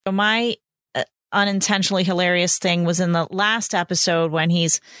So my unintentionally hilarious thing was in the last episode when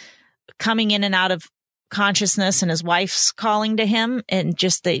he's coming in and out of consciousness and his wife's calling to him, and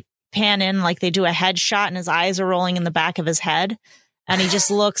just they pan in like they do a headshot and his eyes are rolling in the back of his head. And he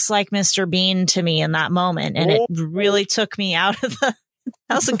just looks like Mr. Bean to me in that moment. And it really took me out of that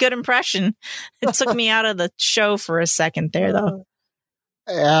was a good impression. It took me out of the show for a second there, though.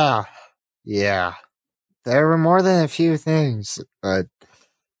 Yeah. Yeah. There were more than a few things, but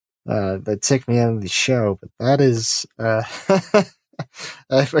that took me out of the show. But that is, I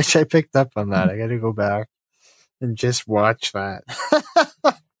wish I picked up on that. I got to go back and just watch that.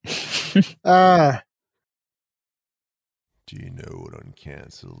 Do you know what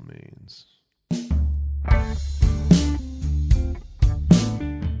uncancel means?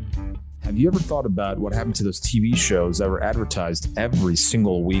 Have you ever thought about what happened to those TV shows that were advertised every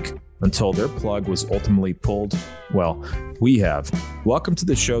single week until their plug was ultimately pulled? Well, we have. Welcome to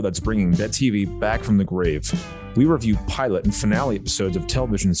the show that's bringing that TV back from the grave. We review pilot and finale episodes of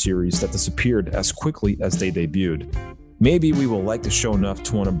television series that disappeared as quickly as they debuted. Maybe we will like the show enough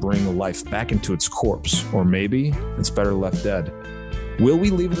to want to bring life back into its corpse, or maybe it's better left dead. Will we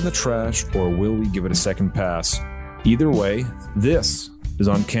leave it in the trash, or will we give it a second pass? Either way, this is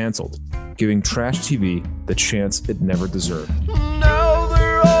Uncancelled, giving trash TV the chance it never deserved. Now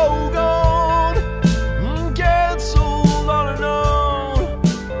they're all gone, uncancelled on and on,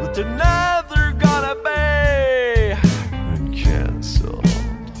 but they're never gonna be uncancelled.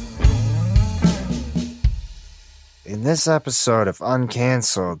 In this episode of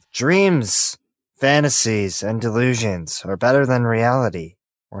Uncancelled, dreams, fantasies, and delusions are better than reality.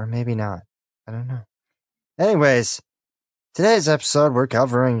 Or maybe not. I don't know. Anyways, today's episode we're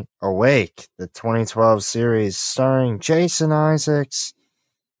covering Awake, the 2012 series starring Jason Isaacs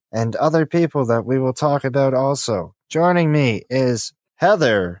and other people that we will talk about also. Joining me is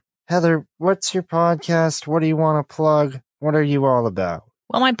Heather. Heather, what's your podcast? What do you want to plug? What are you all about?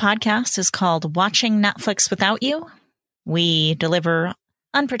 Well, my podcast is called Watching Netflix Without You. We deliver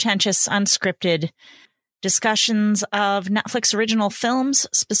unpretentious, unscripted discussions of Netflix original films,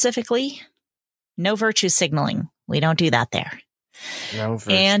 specifically. No virtue signaling. We don't do that there. No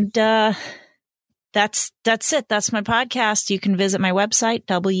virtue. And that's it. That's my podcast. You can visit my website,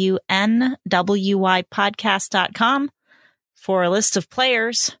 WNWYpodcast.com, for a list of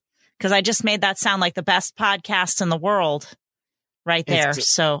players, because I just made that sound like the best podcast in the world right there.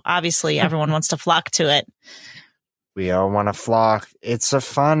 So obviously everyone wants to flock to it. We all want to flock. It's a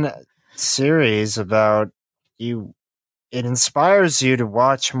fun series about you. It inspires you to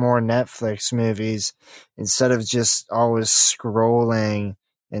watch more Netflix movies instead of just always scrolling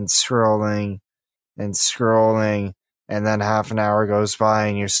and scrolling and scrolling, and then half an hour goes by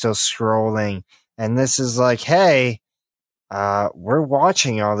and you're still scrolling. And this is like, hey, we're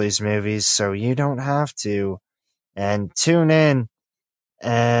watching all these movies, so you don't have to. And tune in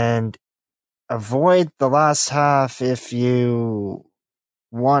and avoid the last half if you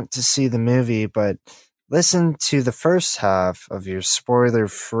want to see the movie, but listen to the first half of your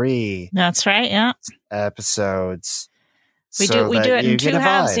spoiler-free. That's right. Yeah. Episodes. We do it in two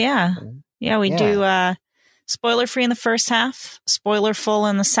halves. Yeah. Yeah. We do spoiler-free in the first half, spoiler-full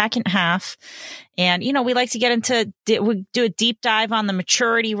in the second half. And, we like to get into, we do a deep dive on the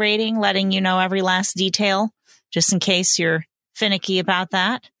maturity rating, letting you know every last detail, just in case you're finicky about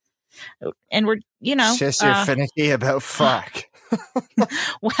that. And we're, It's just you're finicky about fuck.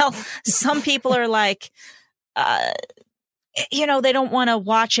 Well, some people are like, they don't want to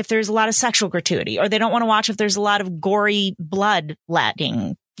watch if there's a lot of sexual gratuity, or they don't want to watch if there's a lot of gory blood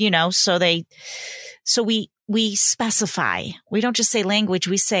letting, so we specify. We don't just say language.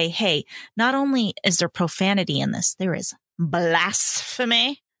 We say, hey, not only is there profanity in this, there is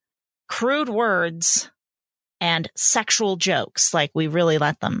blasphemy, crude words, and sexual jokes. Like, we really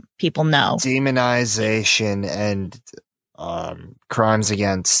let people know. Demonization and crimes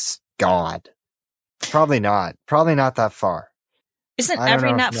against God. Probably not that far. Isn't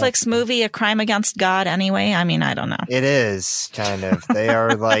every Netflix movie a crime against God anyway? I mean, I don't know. It is kind of. They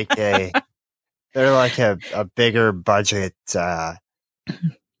are like they're like a bigger budget. I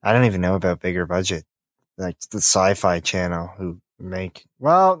don't even know about bigger budget. Like the Sci-Fi Channel who make,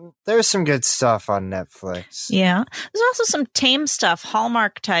 there's some good stuff on Netflix. Yeah. There's also some tame stuff,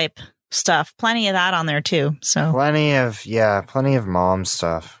 Hallmark type stuff. Plenty of that on there too. So plenty of mom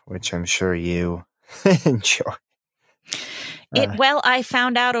stuff, which I'm sure you enjoy. I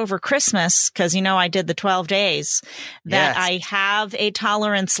found out over Christmas, because I did the 12 days, that I have a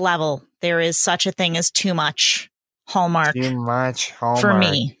tolerance level. There is such a thing as too much Hallmark. Too much Hallmark for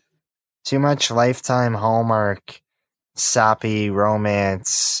me. Too much Lifetime Hallmark. sappy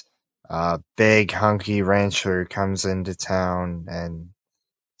romance. Big hunky rancher comes into town and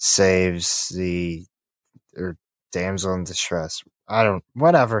saves the damsel in distress.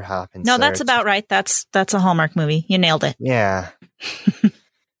 Whatever happens. No, there. that's about right. That's a Hallmark movie. You nailed it. Yeah.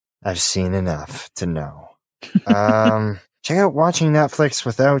 I've seen enough to know. Check out Watching Netflix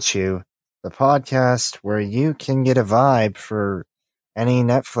Without You, the podcast where you can get a vibe for any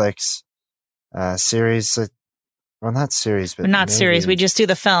Netflix series. Well, not series, but not movies. series. We just do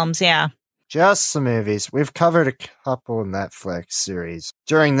the films. Yeah. Just the movies. We've covered a couple Netflix series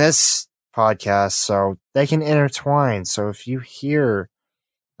during this podcast, so they can intertwine. So if you hear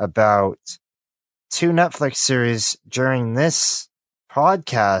about 2 Netflix series during this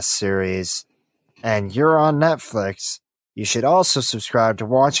podcast series and you're on Netflix, you should also subscribe to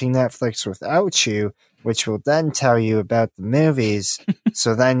Watching Netflix Without You, which will then tell you about the movies.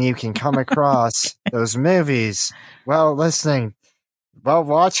 So then you can come across those movies while watching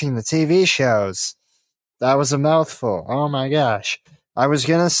the TV shows. That was a mouthful. Oh my gosh. I was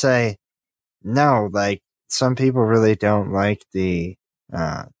going to say, no, like, some people really don't like the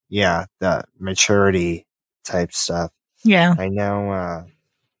maturity type stuff. Yeah. I know,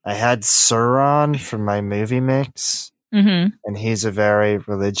 I had Sauron from my movie mix, and he's a very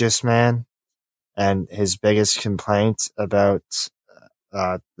religious man, and his biggest complaint about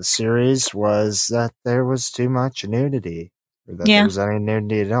the series was that there was too much nudity, or that there was any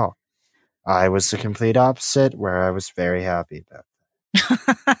nudity at all. I was the complete opposite, where I was very happy about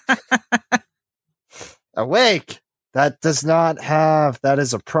that. Awake! That is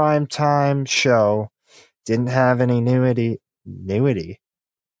a primetime show. Didn't have any nudity.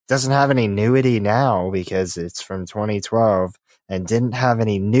 Doesn't have any nudity now because it's from 2012, and didn't have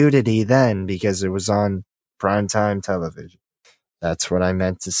any nudity then because it was on primetime television. That's what I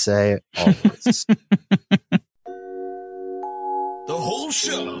meant to say. Always. The whole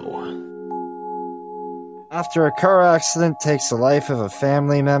show. After a car accident takes the life of a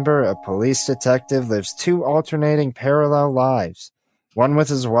family member, a police detective lives 2 alternating parallel lives. One with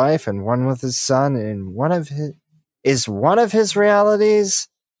his wife and one with his son, and one of his realities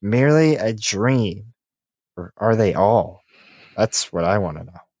merely a dream? Or are they all? That's what I want to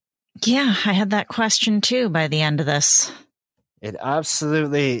know. Yeah, I had that question too by the end of this. It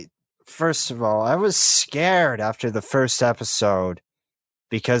absolutely... First of all, I was scared after the first episode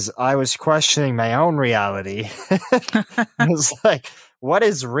because I was questioning my own reality. I was like, what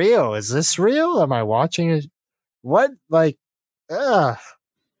is real? Is this real? Am I watching it? What? Like,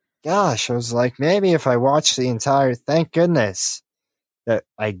 gosh, I was like, maybe if I watch the entire... Thank goodness that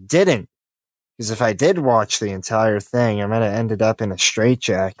I didn't. Because if I did watch the entire thing, I might have ended up in a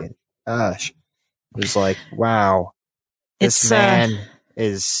straitjacket. Gosh. It was like, wow. This man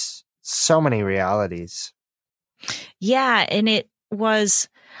is so many realities. Yeah, and it was,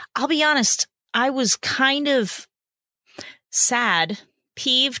 I'll be honest, I was kind of sad,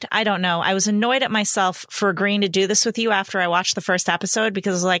 peeved. I don't know. I was annoyed at myself for agreeing to do this with you after I watched the first episode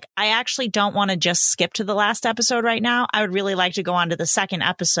because, like, I actually don't want to just skip to the last episode right now. I would really like to go on to the second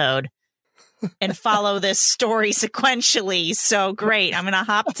episode and follow this story sequentially. So great. I'm going to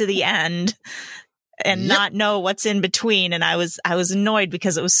hop to the end and not know what's in between. And I was annoyed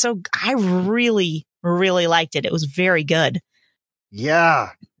because it was I really, really liked it. It was very good.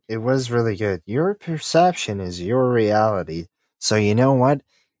 Yeah, it was really good. Your perception is your reality. So you know what?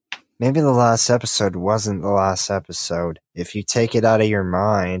 Maybe the last episode wasn't the last episode. If you take it out of your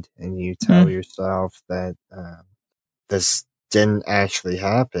mind and you tell yourself that this didn't actually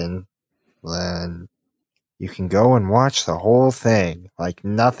happen, then you can go and watch the whole thing like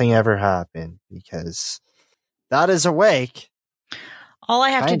nothing ever happened, because that is Awake. All I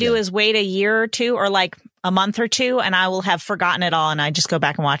have to do is wait a year or two, or like a month or two, and I will have forgotten it all, and I just go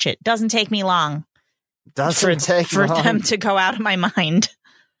back and watch it. Doesn't take me long. For them to go out of my mind.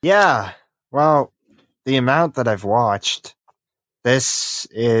 Yeah. Well, the amount that I've watched, this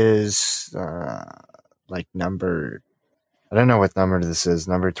is like number... I don't know what number this is,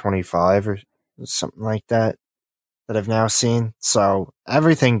 number 25 or something like that I've now seen. So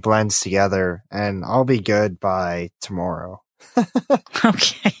everything blends together, and I'll be good by tomorrow.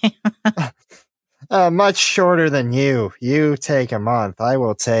 Okay. Much shorter than you. You take a month. I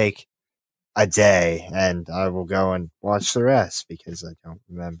will take a day, and I will go and watch the rest because I don't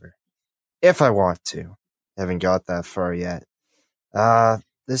remember. If I want to. Haven't got that far yet.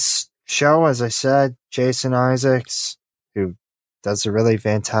 This show, as I said, Jason Isaacs, who does a really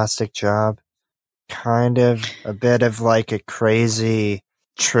fantastic job. Kind of a bit of like a crazy,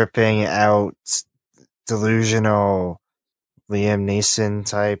 tripping out, delusional, Liam Neeson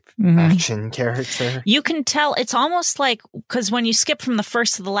type Mhm. action character. You can tell it's almost like, because when you skip from the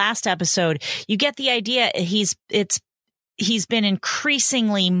first to the last episode, you get the idea he's been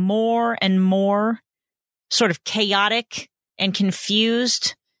increasingly more and more sort of chaotic and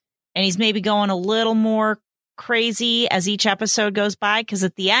confused, and he's maybe going a little more crazy as each episode goes by, because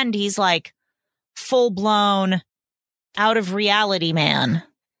at the end he's like full blown out of reality man.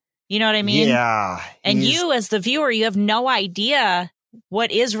 You know what I mean? Yeah. And you as the viewer, you have no idea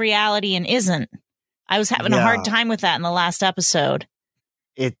what is reality and isn't. I was having a hard time with that in the last episode.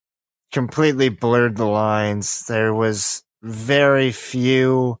 It completely blurred the lines. There was very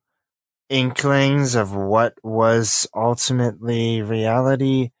few inklings of what was ultimately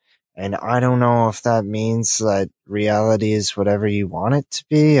reality. And I don't know if that means that reality is whatever you want it to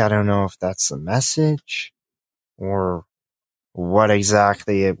be. I don't know if that's the message or what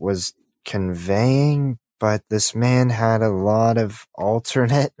exactly it was conveying, but this man had a lot of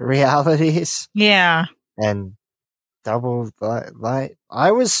alternate realities. Yeah. And double light.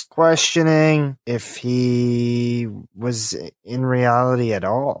 I was questioning if he was in reality at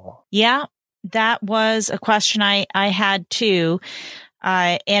all. Yeah, that was a question I had too.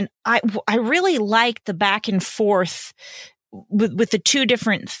 And I really liked the back and forth with the two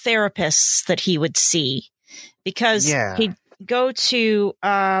different therapists that he would see, because he'd go to,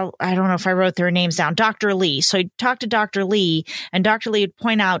 I don't know if I wrote their names down, Dr. Lee. So he'd talk to Dr. Lee, and Dr. Lee would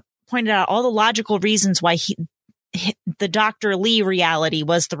pointed out all the logical reasons why the Dr. Lee reality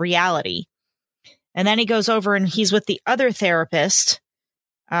was the reality. And then he goes over and he's with the other therapist,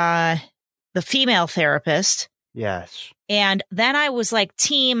 the female therapist. Yes. And then I was like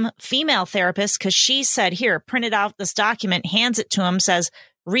team female therapist, because she said, here, printed out this document, hands it to him, says,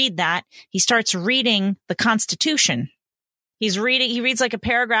 read that. He starts reading the Constitution. He reads like a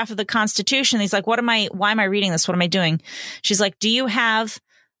paragraph of the Constitution. He's like, why am I reading this? What am I doing? She's like, do you have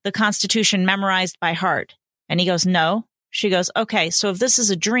the Constitution memorized by heart? And he goes, no. She goes, okay, so if this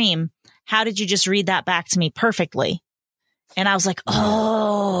is a dream, how did you just read that back to me perfectly? And I was like,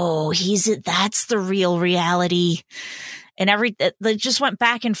 oh, that's the real reality. And they just went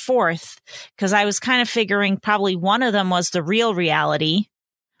back and forth, because I was kind of figuring probably one of them was the real reality,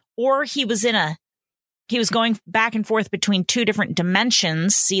 or he was going back and forth between two different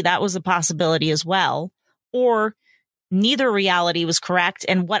dimensions. See, that was a possibility as well. Or neither reality was correct.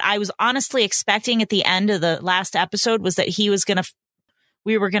 And what I was honestly expecting at the end of the last episode was that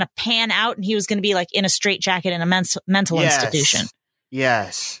we were going to pan out and he was going to be like in a straitjacket in a mental institution.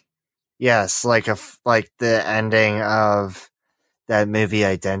 Yes. Like the ending of that movie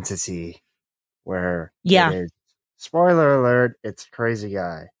Identity, where it is, spoiler alert, it's a crazy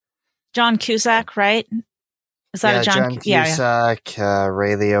guy. John Cusack, right? Is that a John Cusack,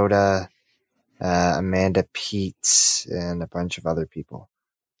 Ray Liotta, Amanda Peets, and a bunch of other people.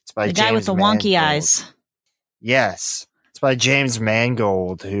 It's by the guy with the wonky eyes. Yes. It's by James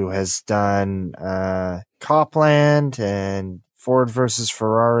Mangold, who has done Copland and Ford versus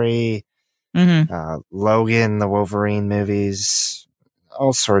Ferrari, Logan, the Wolverine movies,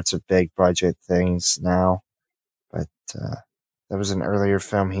 all sorts of big budget things now. But that was an earlier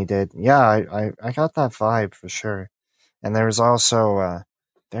film he did. Yeah, I got that vibe for sure. And there was also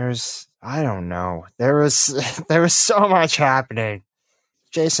I don't know. There was so much happening.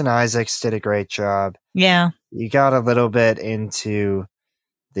 Jason Isaacs did a great job. Yeah. You got a little bit into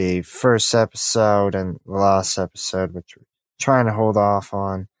the first episode and the last episode, which we're trying to hold off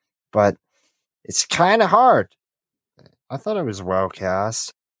on, but it's kind of hard. I thought it was well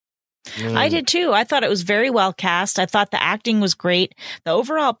cast. I did too. I thought it was very well cast. I thought the acting was great. The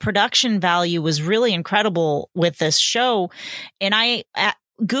overall production value was really incredible with this show. And I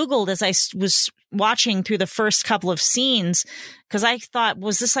Googled as I was watching through the first couple of scenes, because I thought,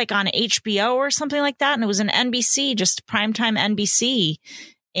 was this like on HBO or something like that? And it was an NBC, just primetime NBC.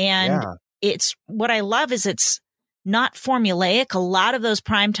 And it's what I love is it's not formulaic. A lot of those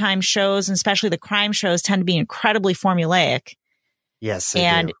primetime shows, and especially the crime shows, tend to be incredibly formulaic. Yes, they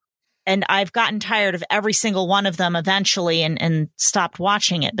do. And I've gotten tired of every single one of them eventually and stopped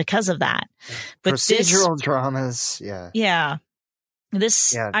watching it because of that. But procedural dramas, yeah. Yeah.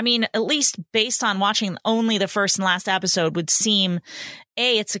 I mean, at least based on watching only the first and last episode, would seem,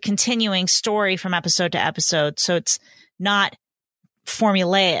 it's a continuing story from episode to episode. So it's not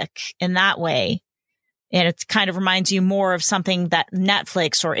formulaic in that way. And it kind of reminds you more of something that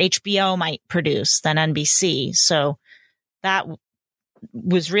Netflix or HBO might produce than NBC. So that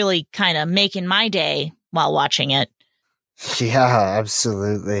was really kind of making my day while watching it. Yeah,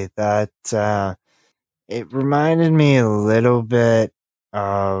 absolutely. That it reminded me a little bit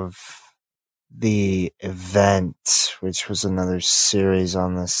of The Event, which was another series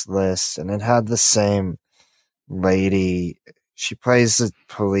on this list, and it had the same lady. She plays the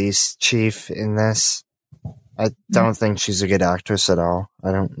police chief in this. I don't think she's a good actress at all.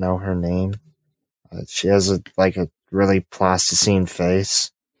 I don't know her name. She has a really plasticine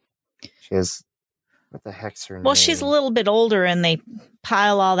face. She has, what the heck's her name? Well, she's a little bit older, and they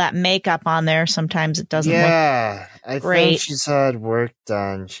pile all that makeup on there. Sometimes it doesn't look I great. think she's had work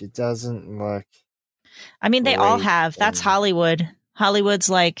done. She doesn't look. I mean, they all great. have. That's Hollywood. Hollywood's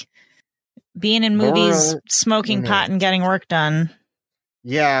like being in movies, smoking pot, and getting work done.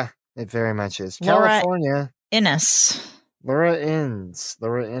 Yeah, it very much is. Laura California. Innes. Laura Innes.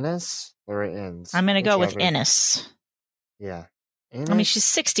 Laura Innes? Laura Innes. I'm going to go with Innes. Yeah. I mean, she's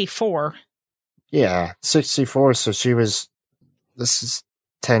 64. Yeah, 64. So this is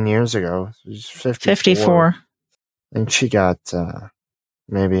 10 years ago. She's 54. And she got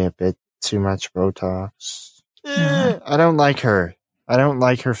maybe a bit too much Botox. I don't like her. I don't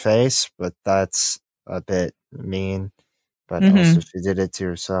like her face, but that's a bit mean. But also she did it to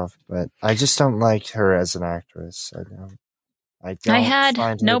herself. But I just don't like her as an actress. I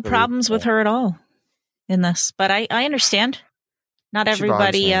had no problems with her at all in this, but I understand. Not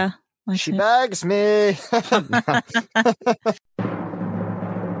everybody likes she bags me.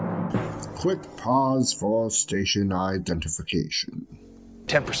 Quick pause for station identification.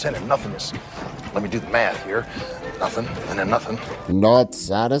 10% of nothing is, let me do the math here, nothing and then nothing. Not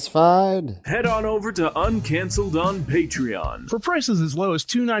satisfied? Head on over to Uncancelled on Patreon. For prices as low as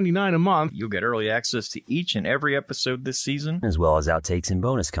 $2.99 a month, you'll get early access to each and every episode this season, as well as outtakes and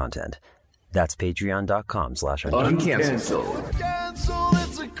bonus content. That's patreon.com/uncancelled. Cancel,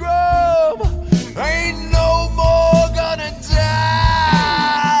 it's a crime. Ain't no more gonna die.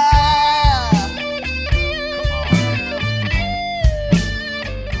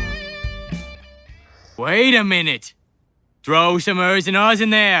 Wait a minute. Throw some Ers and Ahs in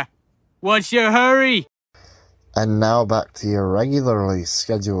there. What's your hurry? And now back to your regularly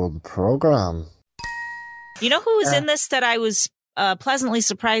scheduled program. You know who was in this that I was pleasantly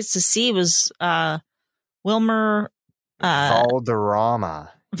surprised to see was Wilmer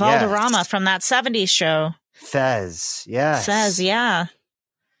Valderrama. Valderrama from that 70s show. Fez, yes. Fez, yeah.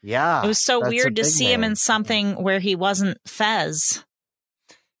 Yeah. It was so weird to see him in something where he wasn't Fez.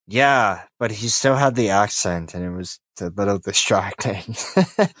 Yeah, but he still had the accent, and it was a little distracting.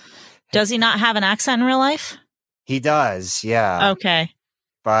 Does he not have an accent in real life? He does, yeah. Okay.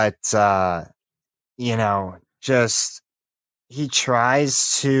 But, just he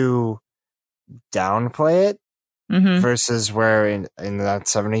tries to downplay it versus where in that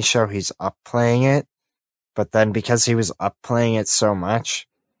 70s show he's upplaying it. But then because he was upplaying it so much,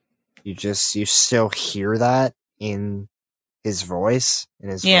 you still hear that in his voice, in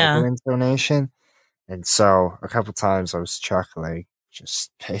his vocal intonation. And so a couple times I was chuckling just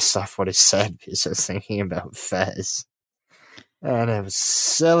based off what he said because I was thinking about Fez. And it was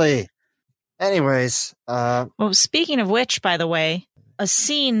silly. Anyways. Well, speaking of which, by the way, a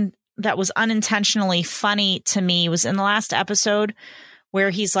scene that was unintentionally funny to me was in the last episode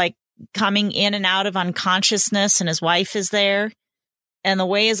where he's like coming in and out of unconsciousness and his wife is there. And the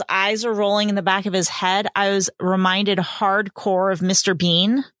way his eyes are rolling in the back of his head, I was reminded hardcore of Mr.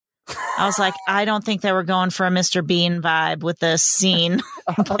 Bean. I was like, I don't think they were going for a Mr. Bean vibe with this scene,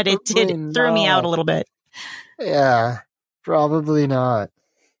 but it threw me out a little bit. Yeah, probably not.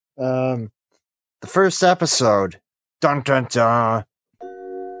 The first episode. Dun, dun, dun.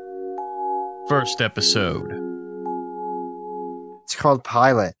 First episode. It's called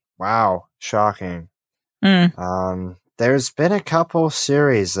Pilot. Wow, shocking. There's been a couple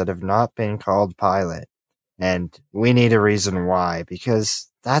series that have not been called Pilot, and we need a reason why, because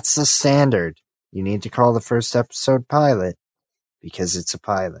that's the standard. You need to call the first episode Pilot because it's a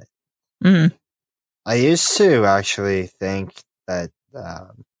pilot. I used to actually think that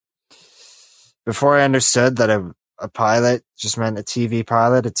before I understood that a pilot just meant a TV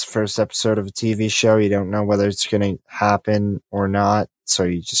pilot, it's the first episode of a TV show. You don't know whether it's going to happen or not, so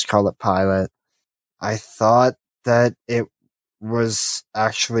you just call it Pilot. I thought that it was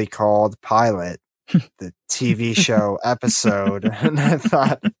actually called Pilot, the TV show episode. And I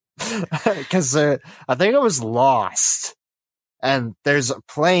thought, because I think it was Lost, and there's a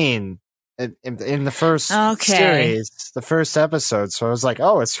plane in the first series, the first episode. So I was like,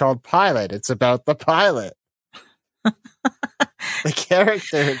 oh, it's called Pilot. It's about the pilot. The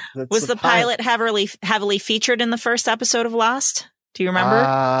character. Was the pilot heavily featured in the first episode of Lost? Do you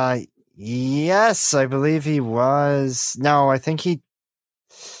remember? Yes, I believe he was. No, I think he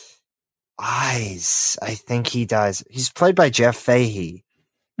dies. I think he dies. He's played by Jeff Fahey.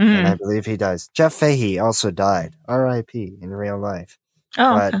 and I believe he dies. Jeff Fahey also died, R.I.P. in real life.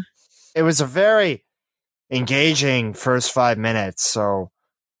 Oh, but okay. It was a very engaging first 5 minutes, so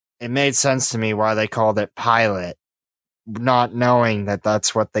it made sense to me why they called it pilot, not knowing that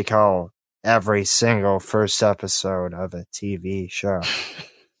that's what they call every single first episode of a TV show.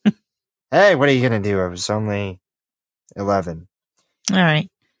 Hey, what are you going to do? I was only 11. All right.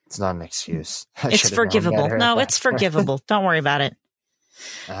 It's not an excuse. It's forgivable. No, it's forgivable. Don't worry about it.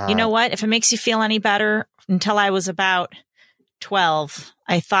 You know what? If it makes you feel any better, until I was about 12,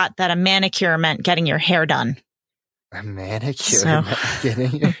 I thought that a manicure meant getting your hair done. A manicure meant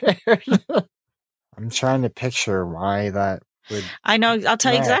getting your hair done? I'm trying to picture why that would... I know. I'll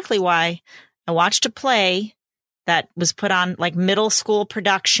tell you exactly why. I watched a play that was put on like middle school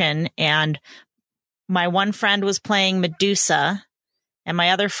production, and my one friend was playing Medusa, and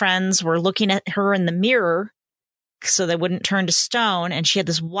my other friends were looking at her in the mirror so they wouldn't turn to stone. And she had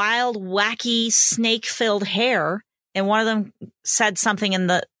this wild, wacky, snake-filled hair. And one of them said something in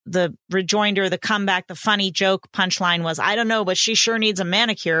the rejoinder, the comeback, the funny joke punchline was, I don't know, but she sure needs a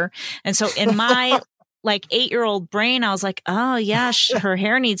manicure. And so in my like 8-year-old brain, I was like, oh yeah, her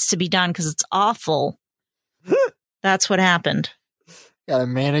hair needs to be done because it's awful. That's what happened. Gotta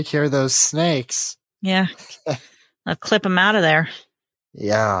manicure those snakes. Yeah. I'll clip them out of there.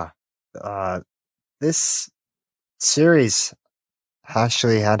 Yeah. This series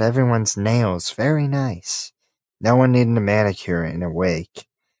actually had everyone's nails very nice. No one needed a manicure in a wake.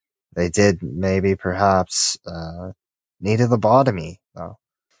 They did maybe perhaps need a lobotomy, though.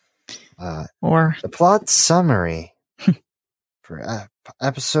 Or the plot summary for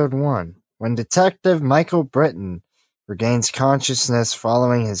episode 1. When Detective Michael Britton regains consciousness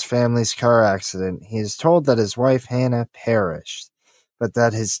following his family's car accident, he is told that his wife Hannah perished, but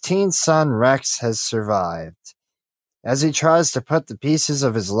that his teen son Rex has survived. As he tries to put the pieces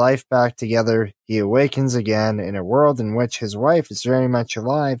of his life back together, he awakens again in a world in which his wife is very much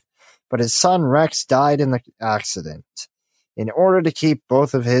alive, but his son Rex died in the accident. In order to keep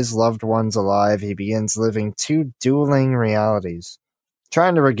both of his loved ones alive, he begins living 2 dueling realities.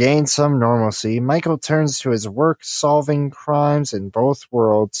 Trying to regain some normalcy, Michael turns to his work solving crimes in both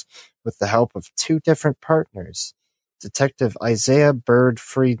worlds with the help of 2 different partners, Detective Isaiah Bird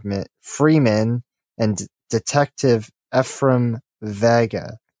Freeman and Detective Ephraim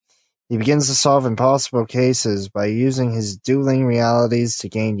Vega. He begins to solve impossible cases by using his dueling realities to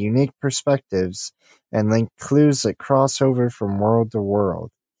gain unique perspectives and link clues that cross over from world to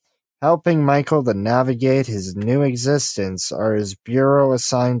world. Helping Michael to navigate his new existence are his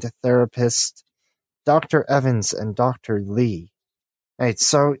bureau-assigned therapists, Dr. Evans and Dr. Lee. Right,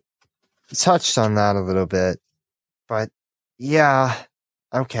 so touched on that a little bit, but yeah,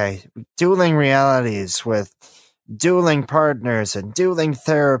 okay, dueling realities with dueling partners and dueling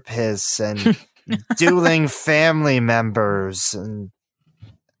therapists and dueling family members and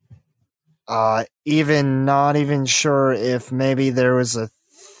even not even sure if maybe there was a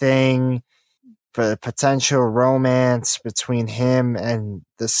thing, potential romance between him and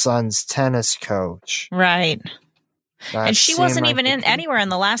the son's tennis coach. Right. That and she wasn't even in anywhere in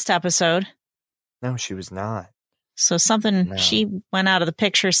the last episode. No, she was not. So she went out of the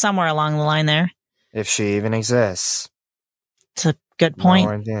picture somewhere along the line there. If she even exists. It's a good point.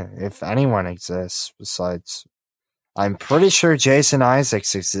 No idea. If anyone exists besides... I'm pretty sure Jason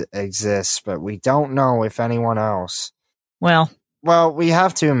Isaacs exists, but we don't know if anyone else. Well, we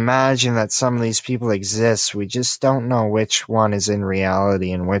have to imagine that some of these people exist. We just don't know which one is in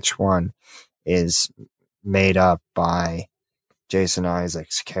reality and which one is made up by Jason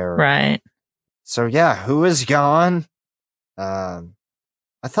Isaacs' character. Right. So yeah, who is gone? I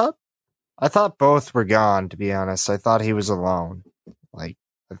thought both were gone, to be honest. I thought he was alone. Like,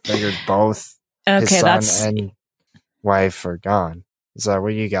 I figured both his son and wife are gone. Is that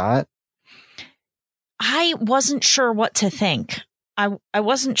what you got? I wasn't sure what to think. I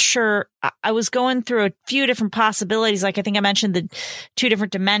wasn't sure. I was going through a few different possibilities. Like I think I mentioned the 2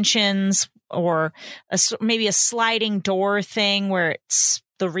 different dimensions, or maybe a sliding door thing where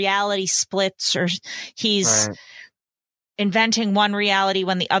the reality splits, or he's inventing one reality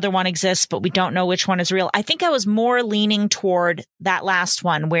when the other one exists, but we don't know which one is real. I think I was more leaning toward that last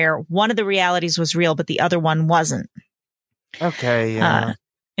one where one of the realities was real, but the other one wasn't. Okay. Yeah.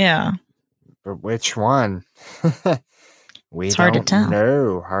 Yeah. But which one? It's hard to tell.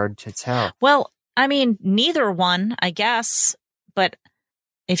 No, hard to tell. Well, I mean, neither one, I guess. But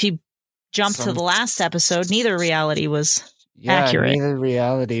if you jump to the last episode, neither reality was accurate. Neither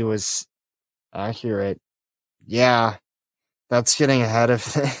reality was accurate. Yeah, that's getting ahead of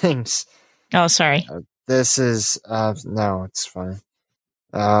things. Oh, sorry. This is no, it's fine.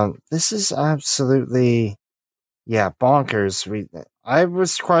 This is absolutely, bonkers. I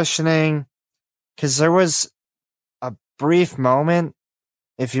was questioning, because there was a brief moment,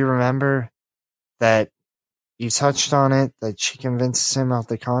 if you remember, that you touched on it, that she convinces him of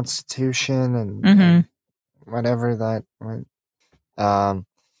the Constitution and whatever that went.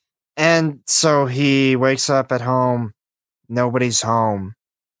 And so he wakes up at home. Nobody's home.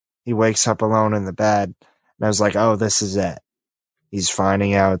 He wakes up alone in the bed. And I was like, oh, this is it. He's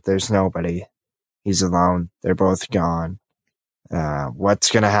finding out there's nobody. He's alone. They're both gone.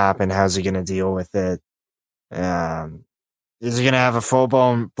 What's going to happen? How's he going to deal with it? Is he going to have a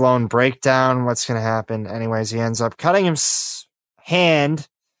full-blown breakdown? What's going to happen? Anyways, he ends up cutting his hand,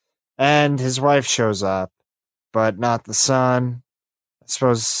 and his wife shows up, but not the son. I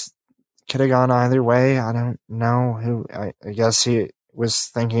suppose could have gone either way. I don't know. I guess he was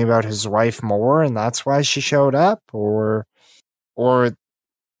thinking about his wife more, and that's why she showed up, or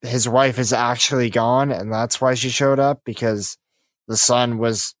his wife is actually gone, and that's why she showed up, because the son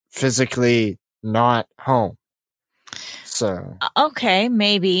was physically not home. So okay,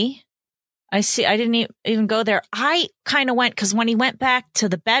 maybe. I see. I didn't even go there. I kind of went, because when he went back to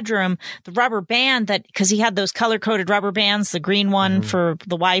the bedroom, the rubber band because he had those color coded rubber bands, the green one for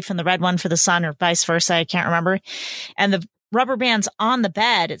the wife and the red one for the son, or vice versa. I can't remember. And the rubber band's on the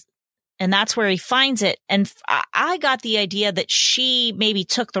bed, and that's where he finds it. And I got the idea that she maybe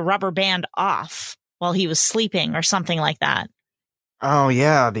took the rubber band off while he was sleeping or something like that. Oh,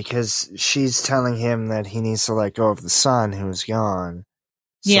 yeah, because she's telling him that he needs to let go of the son who's gone.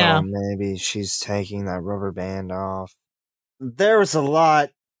 So maybe she's taking that rubber band off. There was a lot.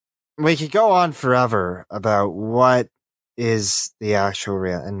 We could go on forever about what is the actual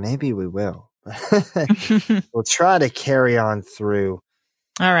real, and maybe we will. We'll try to carry on through.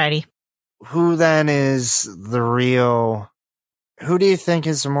 Alrighty. Who then is the real... Who do you think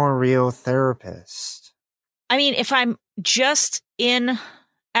is the more real therapist? I mean, if I'm just in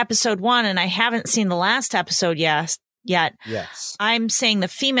episode 1 and I haven't seen the last episode yet, yes, I'm saying the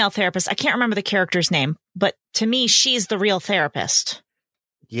female therapist. I can't remember the character's name, but to me, she's the real therapist.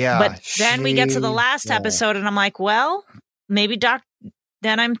 Yeah. But then we get to the last episode and I'm like, well, maybe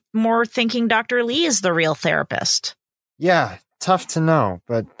then I'm more thinking Dr. Lee is the real therapist. Yeah, tough to know.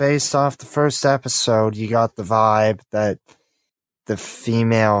 But based off the first episode, you got the vibe that the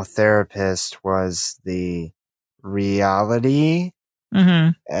female therapist was the reality.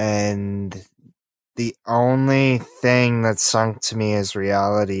 And the only thing that sunk to me as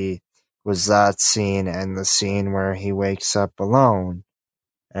reality was that scene, and the scene where he wakes up alone.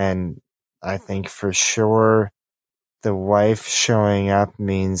 And I think for sure the wife showing up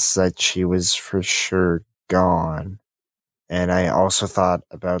means that she was for sure gone. And I also thought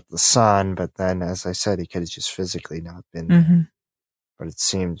about the son, but then, as I said, he could have just physically not been there. But it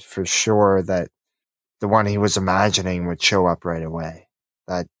seemed for sure that the one he was imagining would show up right away.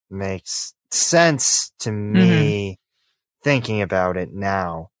 That makes sense to me thinking about it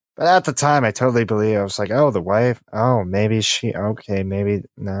now. But at the time, I totally believe. I was like, oh, the wife? Oh, maybe she... Okay, maybe...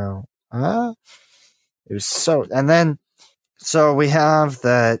 No. It was so... And then... So we have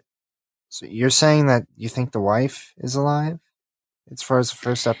that... So you're saying that you think the wife is alive? As far as the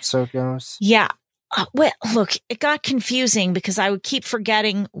first episode goes? Yeah. Well, look, it got confusing because I would keep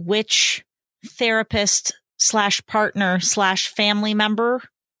forgetting which therapist / partner / family member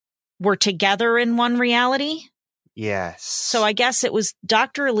were together in one reality. Yes. So I guess it was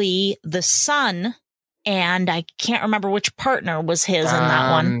Dr. Lee, the son, and I can't remember which partner was his in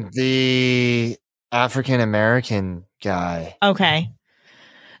that one. The African-American guy. Okay.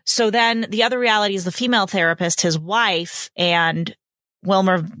 So then the other reality is the female therapist, his wife, and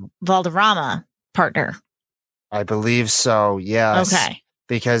Wilmer Valderrama partner. I believe so, yes. Okay.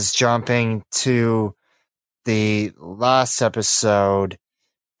 Because jumping to the last episode,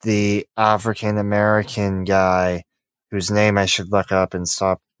 the African-American guy, whose name I should look up and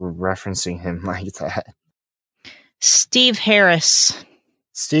stop referencing him like that. Steve Harris.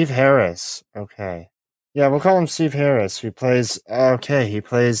 Steve Harris. Okay. Yeah, we'll call him Steve Harris, who plays... Okay, he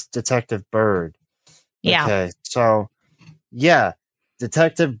plays Detective Bird. Yeah. Okay, so... Yeah,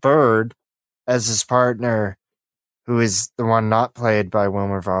 Detective Bird as his partner, who is the one not played by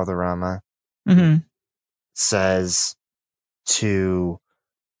Wilmer Valderrama, says to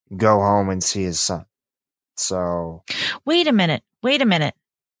go home and see his son. So... Wait a minute.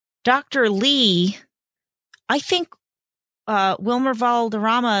 Dr. Lee, I think Wilmer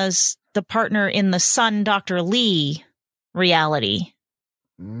Valderrama's the partner in the son Dr. Lee reality.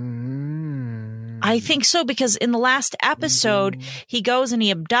 I think so, because in the last episode, he goes and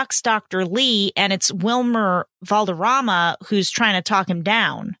he abducts Dr. Lee, and it's Wilmer Valderrama who's trying to talk him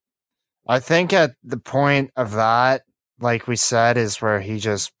down. I think at the point of that, like we said, is where he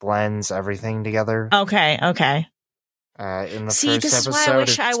just blends everything together. Okay. In the See, first this is episode, why I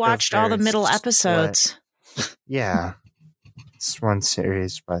wish I watched all the middle episodes. Yeah. It's one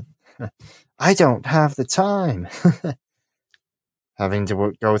series, but I don't have the time. Having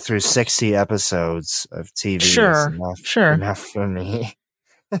to go through 60 episodes of TV is enough for me.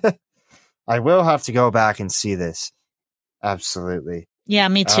 I will have to go back and see this. Absolutely. Yeah,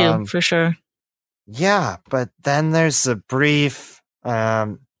 me too, for sure. Yeah, but then there's a brief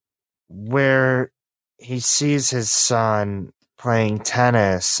where he sees his son playing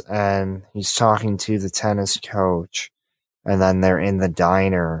tennis and he's talking to the tennis coach, and then they're in the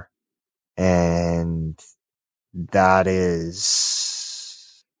diner, and that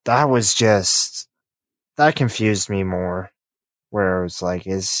confused me more, where it was like,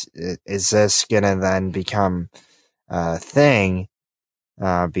 is this gonna then become a thing,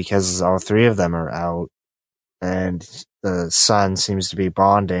 because all three of them are out, and the son seems to be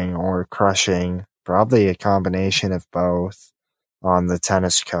bonding or crushing, probably a combination of both, on the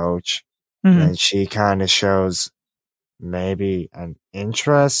tennis coach. And she kind of shows maybe an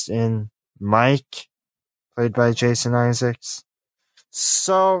interest in Mike, played by Jason Isaacs.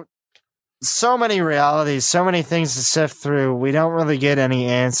 So many realities, so many things to sift through. We don't really get any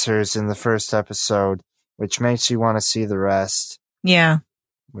answers in the first episode, which makes you want to see the rest. Yeah.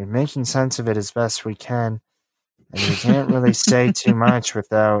 We're making sense of it as best we can, and we can't really say too much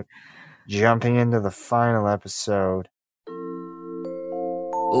without jumping into the final episode.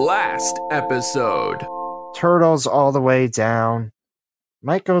 Last episode. Turtles all the way down.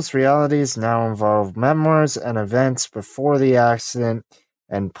 Michael's realities now involve memoirs and events before the accident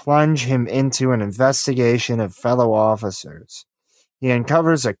and plunge him into an investigation of fellow officers. He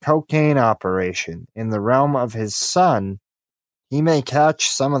uncovers a cocaine operation in the realm of his son. He may catch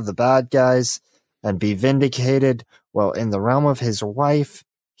some of the bad guys and be vindicated, while in the realm of his wife,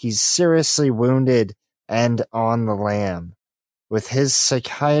 he's seriously wounded and on the lam. With his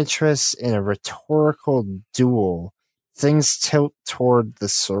psychiatrist in a rhetorical duel, things tilt toward the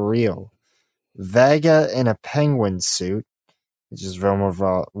surreal. Vega in a penguin suit, which is Wilmer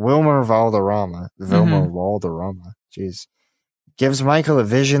Valderrama. Jeez. Gives Michael a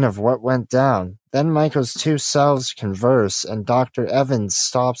vision of what went down. Then Michael's two selves converse, and Dr. Evans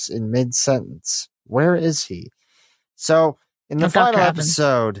stops in mid-sentence. Where is he? So, in the final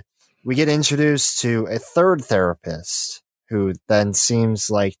episode, we get introduced to a third therapist, who then seems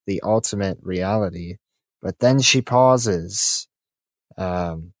like the ultimate reality. But then she pauses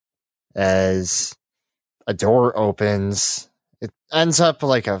as a door opens. It ends up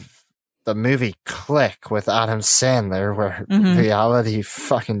like the movie Click with Adam Sandler, where reality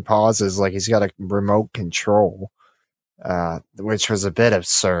fucking pauses like he's got a remote control, which was a bit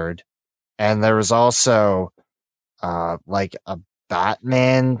absurd. And there was also like a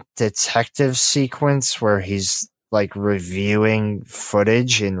Batman detective sequence where he's like reviewing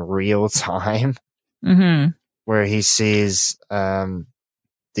footage in real time, where he sees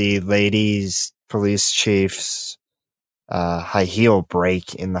the ladies police chief's high heel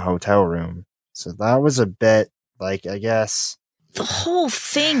break in the hotel room. So that was a bit like, I guess, the whole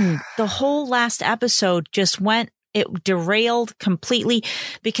thing, the whole last episode it derailed completely,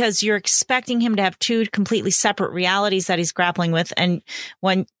 because you're expecting him to have two completely separate realities that he's grappling with. And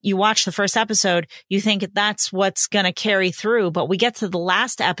when you watch the first episode, you think that's what's going to carry through. But we get to the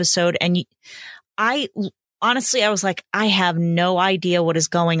last episode, and I was like, I have no idea what is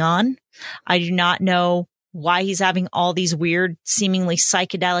going on. I do not know why he's having all these weird, seemingly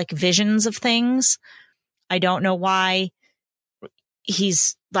psychedelic visions of things. I don't know why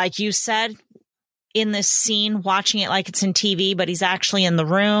he's, like you said, in this scene watching it like it's in TV, but he's actually in the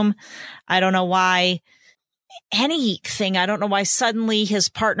room. I don't know why anything. I don't know why suddenly his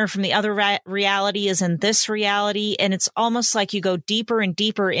partner from the other reality is in this reality. And it's almost like you go deeper and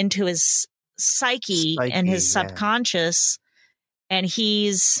deeper into his psyche and his subconscious. And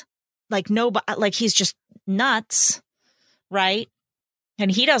he's like, he's just nuts. Right.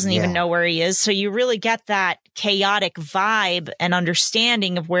 And he doesn't even know where he is. So you really get that chaotic vibe and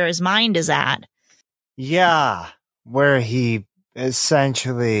understanding of where his mind is at. Yeah, where he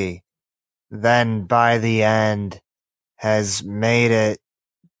essentially then by the end has made it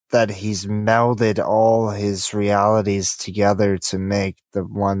that he's melded all his realities together to make the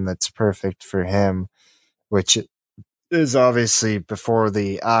one that's perfect for him, which is obviously before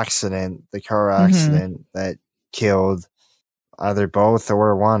the accident, the car accident that killed either both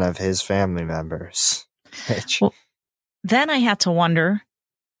or one of his family members. Well, then I had to wonder,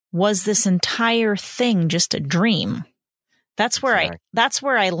 was this entire thing just a dream? That's where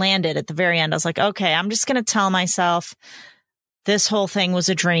I landed at the very end. I was like, okay, I'm just going to tell myself this whole thing was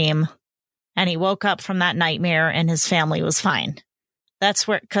a dream. And he woke up from that nightmare and his family was fine. That's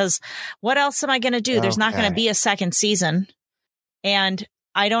where, because what else am I going to do? There's not going to be a second season. And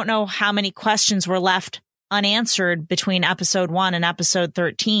I don't know how many questions were left unanswered between episode 1 and episode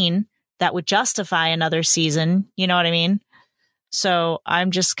 13 that would justify another season. You know what I mean? So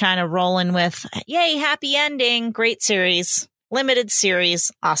I'm just kind of rolling with, yay, happy ending. Great series. Limited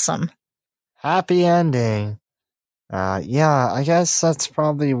series. Awesome. Happy ending. Yeah, I guess that's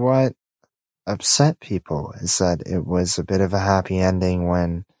probably what upset people, is that it was a bit of a happy ending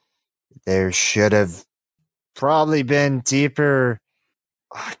when there should have probably been deeper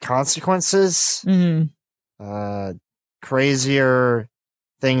consequences, crazier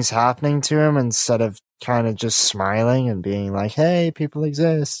things happening to him instead of kind of just smiling and being like, hey, people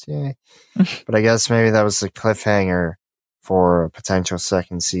exist. Yeah. But I guess maybe that was the cliffhanger for a potential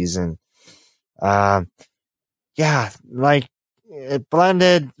second season. Yeah, like it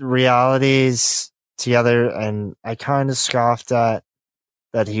blended realities together, and I kind of scoffed at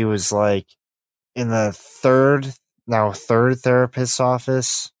that he was like in the third therapist's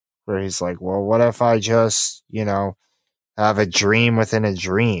office, where he's like, well, what if I just, have a dream within a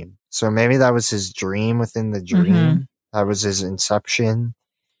dream? So maybe that was his dream within the dream. Mm-hmm. That was his inception,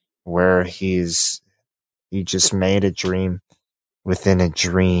 where he just made a dream within a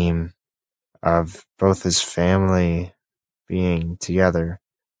dream of both his family being together,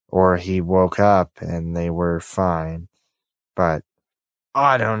 or he woke up and they were fine. But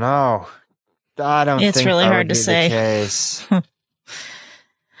I don't know. I don't think really that hard would to be say. The case.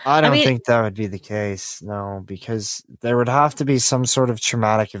 I don't think that would be the case. No, because there would have to be some sort of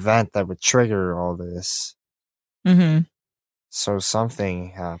traumatic event that would trigger all this. Mm-hmm. So something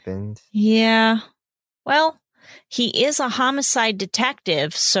happened. Yeah. Well, he is a homicide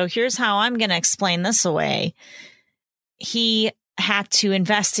detective, so here's how I'm going to explain this away. He had to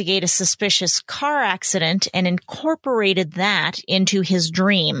investigate a suspicious car accident and incorporated that into his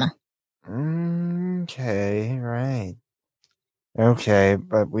dream. Okay, right. Okay,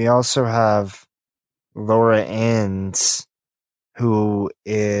 but we also have Laura Innes,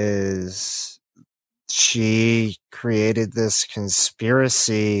 she created this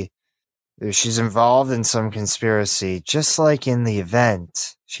conspiracy. She's involved in some conspiracy, just like in the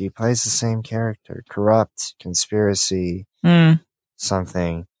event. She plays the same character, corrupt, conspiracy,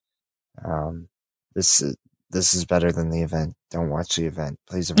 something. This is better than the event. Don't watch the event.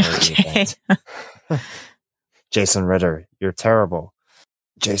 Please avoid the event. Jason Ritter, you're terrible.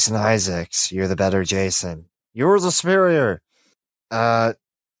 Jason Isaacs, you're the better Jason. You're the superior.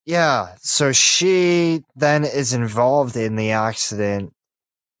 Yeah, so she then is involved in the accident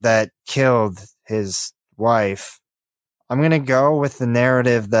that killed his wife. I'm going to go with the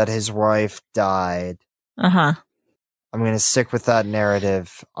narrative that his wife died. Uh-huh. I'm going to stick with that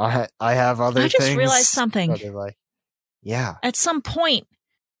narrative. I have other things. I just realized something. Yeah. At some point,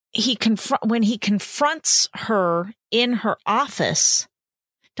 when he confronts her in her office,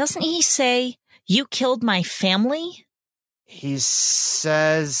 doesn't he say, "You killed my family"? He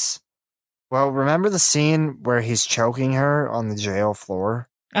says, well, remember the scene where he's choking her on the jail floor?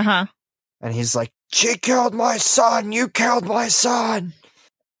 Uh-huh. And he's like, she killed my son! You killed my son!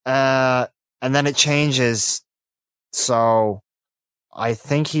 And then it changes. So I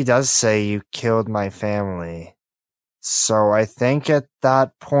think he does say, you killed my family. So I think at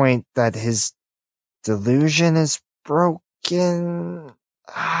that point that his delusion is broken.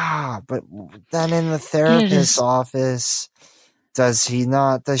 But then in the therapist's office, does she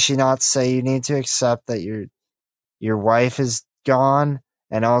not say you need to accept that your wife is gone?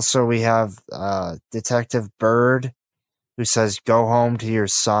 And also we have Detective Bird, who says, go home to your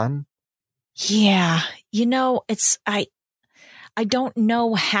son. Yeah. I don't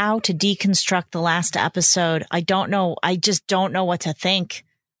know how to deconstruct the last episode. I don't know. I just don't know what to think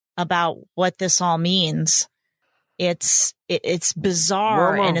about what this all means. It's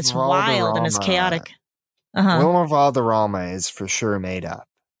bizarre and it's wild and it's chaotic. Wilma Valderrama is for sure made up.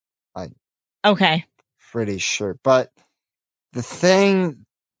 Okay. Pretty sure. But the thing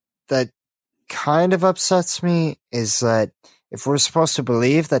that kind of upsets me is that if we're supposed to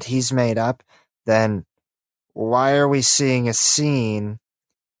believe that he's made up, then why are we seeing a scene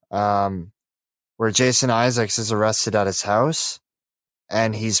where Jason Isaacs is arrested at his house,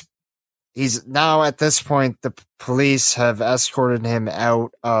 and he's now at this point, the police have escorted him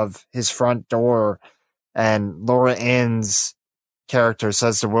out of his front door, and Laura Innes character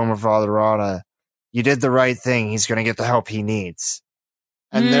says to Wilmer Valderrama, you did the right thing. He's going to get the help he needs.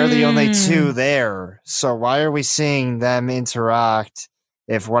 And they're the only two there. So why are we seeing them interact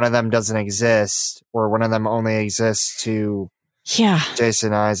if one of them doesn't exist, or one of them only exists to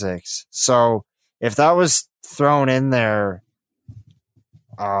Jason Isaacs? So if that was thrown in there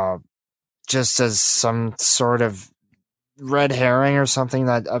just as some sort of red herring or something,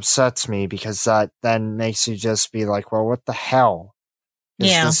 that upsets me, because that then makes you just be like, well, what the hell?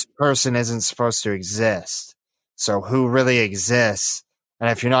 This person isn't supposed to exist. So who really exists? And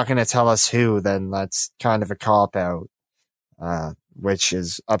if you're not going to tell us who, then that's kind of a cop-out, which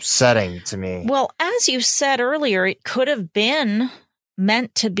is upsetting to me. Well, as you said earlier, it could have been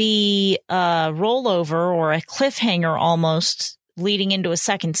meant to be a rollover or a cliffhanger almost leading into a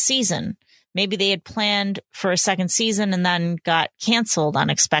second season. Maybe they had planned for a second season and then got canceled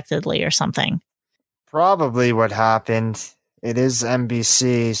unexpectedly or something. Probably what happened. It is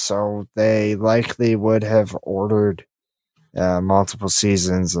NBC, so they likely would have ordered multiple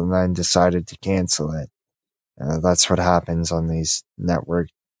seasons and then decided to cancel it. That's what happens on these network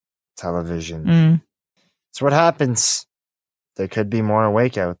television. It's what happens. There could be more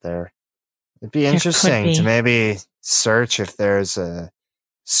awake out there. It'd be interesting to maybe search if there's a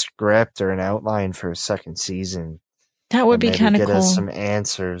script or an outline for a second season. That would be kind of cool. Get us some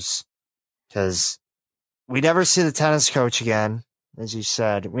answers, because we never see the tennis coach again, as you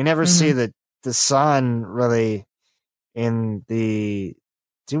said. We never see the son really in the...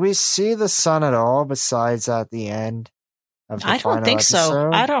 Do we see the son at all besides at the end of the final episode? I don't think so.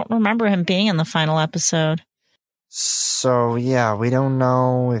 I don't remember him being in the final episode. So, yeah, we don't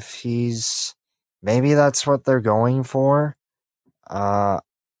know if he's... Maybe that's what they're going for.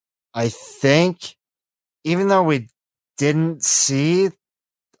 I think, even though we didn't see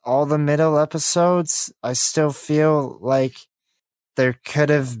all the middle episodes, I still feel like there could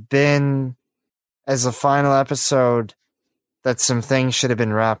have been, as a final episode, that some things should have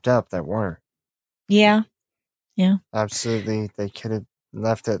been wrapped up that weren't. Yeah. Absolutely. They could have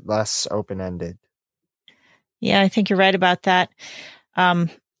left it less open-ended. Yeah, I think you're right about that.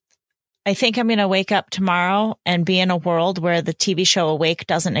 I think I'm going to wake up tomorrow and be in a world where the TV show Awake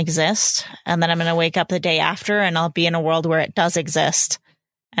doesn't exist. And then I'm going to wake up the day after and I'll be in a world where it does exist.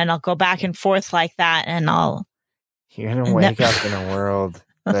 And I'll go back and forth like that. And you're going to wake up in a world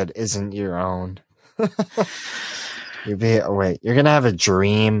that isn't your own. You're going to have a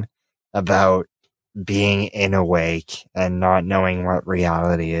dream about being in Awake and not knowing what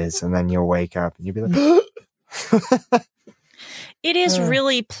reality is. And then you'll wake up and you'll be like, it is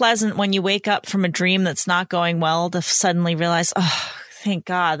really pleasant when you wake up from a dream that's not going well to suddenly realize, oh, thank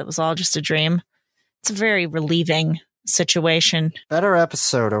God, that was all just a dream. It's a very relieving situation. Better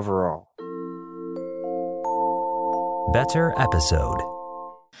episode overall. Better episode.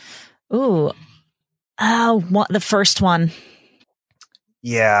 Ooh. The first one.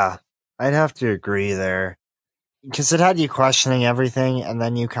 Yeah, I'd have to agree there. Because it had you questioning everything, and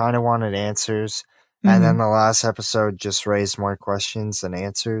then you kind of wanted answers. And then the last episode just raised more questions than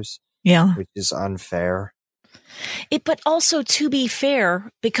answers. Yeah. Which is unfair. But also, to be fair,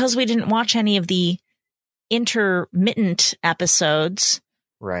 because we didn't watch any of the intermittent episodes.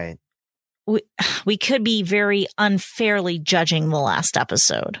 Right. We could be very unfairly judging the last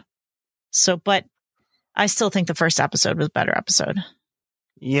episode. So, but I still think the first episode was a better episode.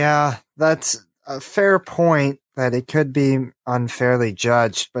 Yeah, that's a fair point, that it could be unfairly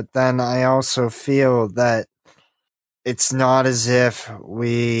judged, but then I also feel that it's not as if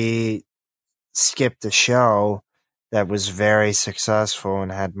we skipped a show that was very successful and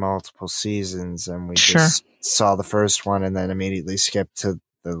had multiple seasons, and we just saw the first one and then immediately skipped to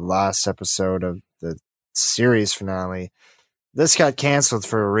the last episode of the series finale. This got canceled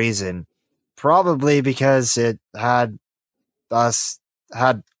for a reason, probably because it had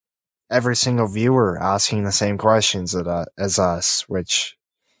every single viewer asking the same questions as us, which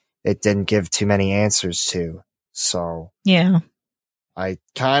it didn't give too many answers to. So yeah, I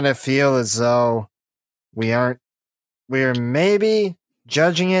kind of feel as though we're maybe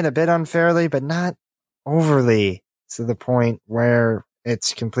judging it a bit unfairly, but not overly to the point where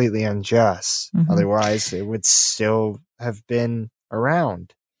it's completely unjust. Otherwise, it would still have been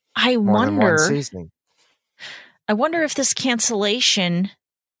around. I wonder if this cancellation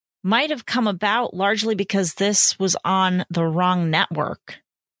might have come about largely because this was on the wrong network.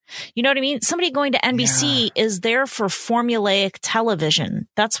 You know what I mean? Somebody going to NBC is there for formulaic television.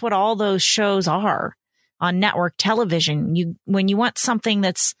 That's what all those shows are on network television. When you want something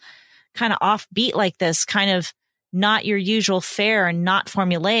that's kind of offbeat like this, kind of not your usual fare and not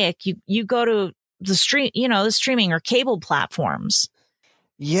formulaic, you go to the streaming or cable platforms.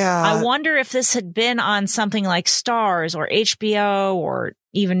 Yeah. I wonder if this had been on something like Starz or HBO or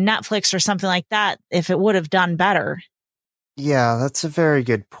even Netflix or something like that, if it would have done better. Yeah, that's a very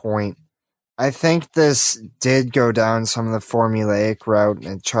good point. I think this did go down some of the formulaic route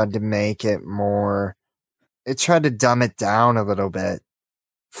and it tried to make it more. It tried to dumb it down a little bit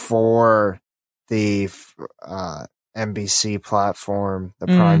for the NBC platform, the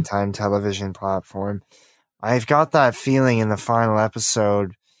primetime television platform. I've got that feeling in the final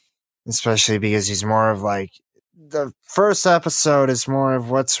episode, especially because he's more of like, the first episode is more of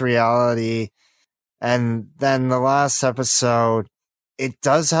what's reality. And then the last episode, it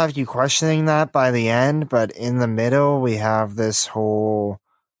does have you questioning that by the end, but in the middle, we have this whole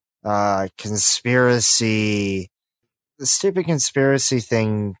conspiracy, the stupid conspiracy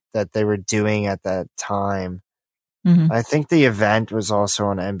thing that they were doing at that time. Mm-hmm. I think the event was also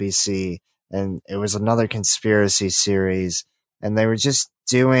on NBC, and it was another conspiracy series, and they were just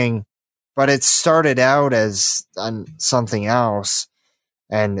doing, but it started out as something else,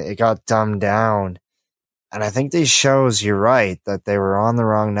 and it got dumbed down. And I think these shows, you're right, that they were on the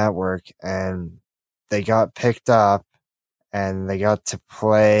wrong network, and they got picked up, and they got to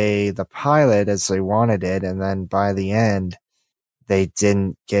play the pilot as they wanted it, and then by the end, they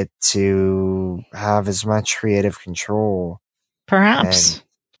didn't get to have as much creative control. Perhaps. And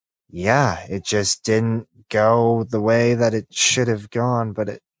yeah, it just didn't go the way that it should have gone,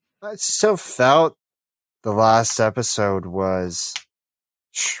 but I still felt the last episode was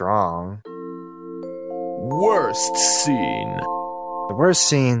strong. Worst scene. The worst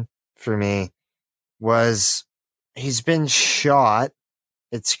scene for me was he's been shot.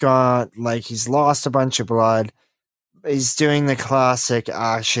 It's got, like, he's lost a bunch of blood. He's doing the classic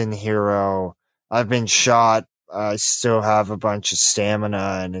action hero. I've been shot. I still have a bunch of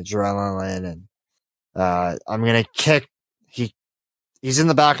stamina and adrenaline, and I'm gonna kick. He's in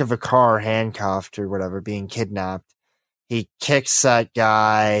the back of a car, handcuffed or whatever, being kidnapped. He kicks that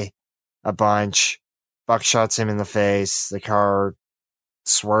guy a bunch. Buckshots him in the face. The car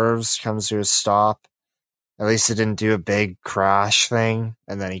swerves, comes to a stop. At least it didn't do a big crash thing,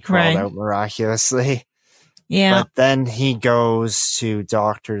 and then he crawled out miraculously. Yeah. But then he goes to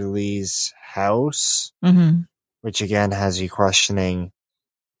Dr. Lee's house, which again has you questioning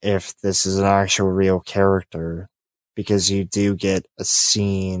if this is an actual real character, because you do get a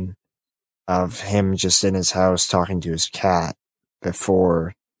scene of him just in his house talking to his cat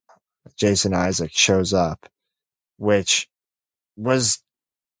before Jason Isaac shows up, which was,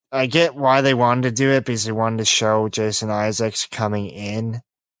 I get why they wanted to do it, because they wanted to show Jason Isaacs coming in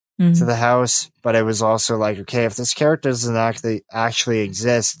to the house, but it was also like, okay, if this character doesn't actually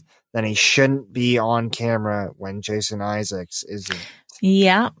exist, then he shouldn't be on camera when Jason Isaacs isn't.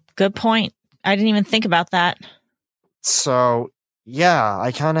 Yeah, good point. I didn't even think about that. So, yeah,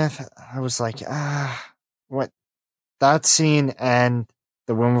 I was like, what? That scene and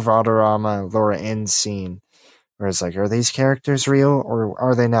the Womb of Autorama Laura Inn scene, where it's like, are these characters real or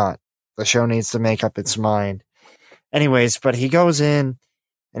are they not? The show needs to make up its mind. Anyways, but he goes in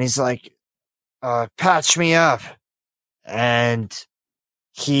and he's like, patch me up. And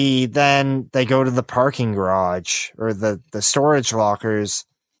they go to the parking garage or the storage lockers,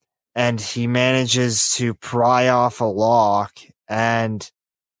 and he manages to pry off a lock and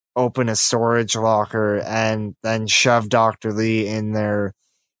open a storage locker and then shove Dr. Lee in there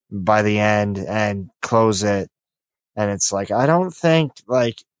by the end and close it. And it's like, I don't think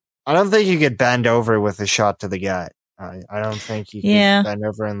you could bend over with a shot to the gut. I don't think you can bend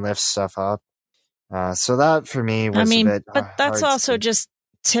over and lift stuff up. So that for me was a bit. But that's also just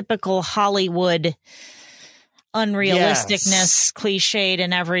typical Hollywood unrealisticness, cliched,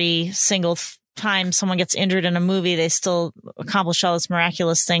 and every single time someone gets injured in a movie, they still accomplish all these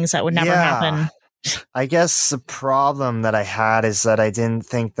miraculous things that would never happen. I guess the problem that I had is that I didn't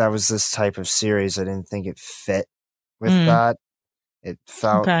think that was this type of series. I didn't think it fit with that. It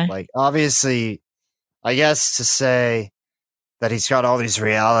felt like, obviously, I guess to say that he's got all these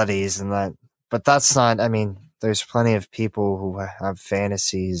realities and that, but that's not, I mean, there's plenty of people who have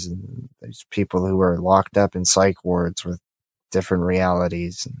fantasies, and there's people who are locked up in psych wards with different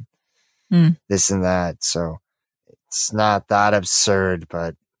realities and this and that. So it's not that absurd,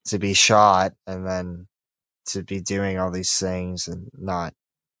 but to be shot and then to be doing all these things and not.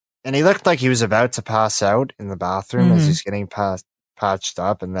 And he looked like he was about to pass out in the bathroom as he's getting patched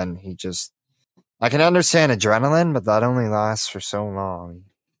up, and then he just. I can understand adrenaline, but that only lasts for so long.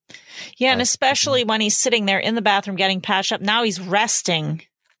 Yeah, and especially when he's sitting there in the bathroom getting patched up. Now he's resting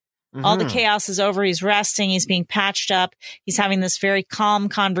All the chaos is over. He's resting. He's being patched up. He's having this very calm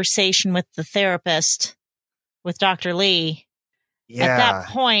conversation with the therapist, with Dr. Lee. Yeah. At that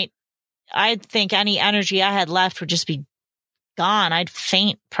point, I'd think any energy I had left would just be gone. I'd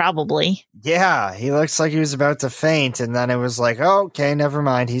faint, probably. Yeah, he looks like he was about to faint, and then it was like, oh, okay, never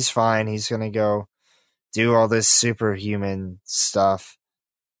mind. He's fine. He's going to go do all this superhuman stuff.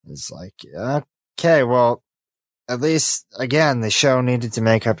 It's like, okay, well, at least, again, the show needed to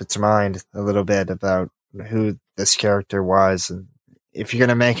make up its mind a little bit about who this character was. And if you're going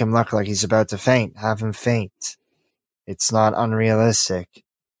to make him look like he's about to faint, have him faint. It's not unrealistic.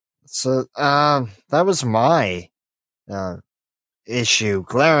 So, that was my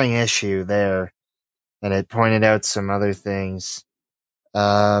glaring issue there. And it pointed out some other things.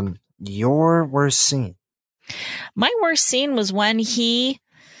 Your worst scene? My worst scene was when here's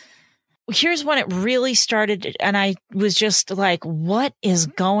when it really started, and I was just like, what is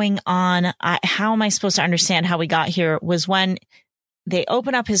going on? How am I supposed to understand how we got here? Was when they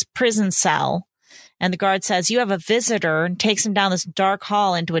open up his prison cell and the guard says, you have a visitor, and takes him down this dark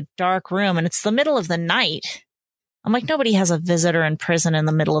hall into a dark room, and it's the middle of the night. I'm like, nobody has a visitor in prison in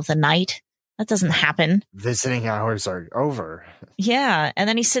the middle of the night. That doesn't happen. Visiting hours are over. Yeah. And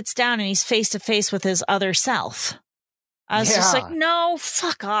then he sits down and he's face to face with his other self. I was just like, no,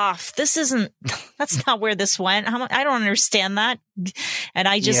 fuck off. That's not where this went. I don't understand that. And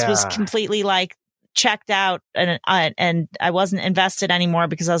I just was completely like checked out, and I wasn't invested anymore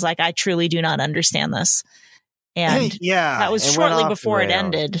because I was like, I truly do not understand this. And that was shortly before it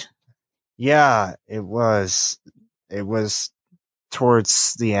ended. Yeah, it was. It was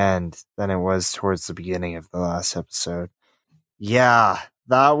towards the end than it was towards the beginning of the last episode. Yeah,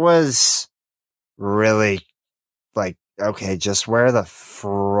 that was really like, okay, just where the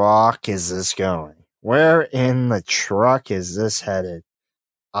frock is this going? Where in the truck is this headed?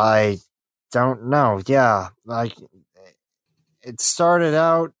 I don't know. Yeah, like it started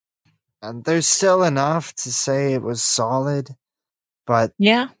out, and there's still enough to say it was solid, but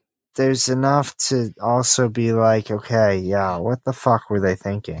there's enough to also be like, okay, yeah, what the fuck were they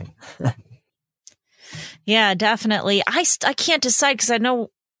thinking? Yeah, definitely. I can't decide because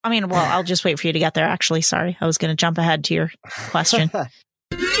I'll just wait for you to get there, actually. Sorry, I was going to jump ahead to your question.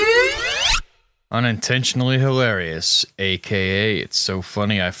 Unintentionally hilarious, aka it's so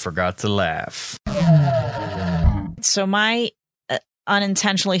funny I forgot to laugh. So my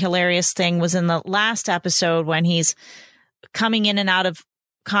unintentionally hilarious thing was in the last episode when he's coming in and out of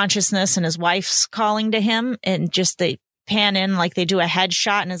consciousness and his wife's calling to him, and just they pan in like they do a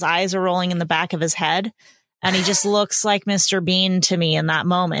headshot and his eyes are rolling in the back of his head. And he just looks like Mr. Bean to me in that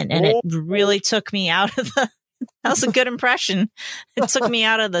moment. And it really took me out of that was a good impression. It took me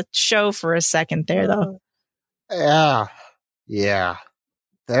out of the show for a second there, though. Yeah.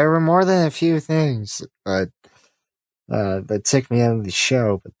 There were more than a few things, but that took me out of the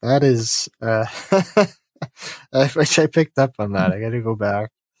show. But that is, I wish I picked up on that. I got to go back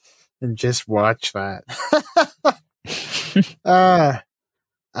and just watch that.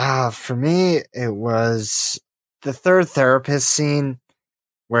 For me, it was the third therapist scene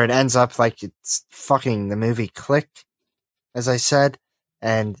where it ends up like it's fucking the movie Click, as I said.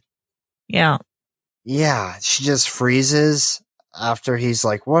 And yeah, she just freezes after he's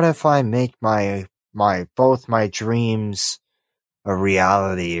like, what if I make both my dreams a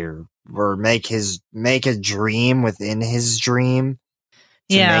reality, or make a dream within his dream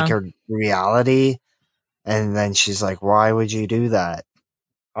to make a reality? And then she's like, why would you do that?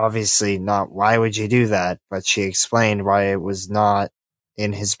 Obviously not why would you do that, but she explained why it was not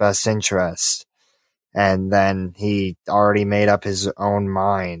in his best interest. And then he already made up his own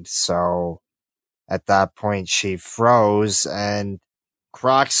mind. So at that point she froze and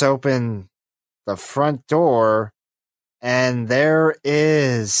cracks open the front door, and there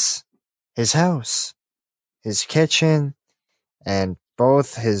is his house, his kitchen, and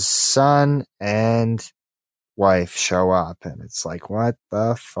both his son and wife show up, and it's like, what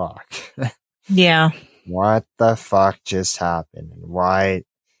the fuck? Yeah. What the fuck just happened? And why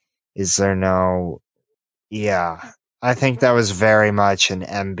is there no... Yeah. I think that was very much an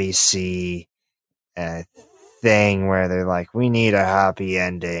NBC thing where they're like, we need a happy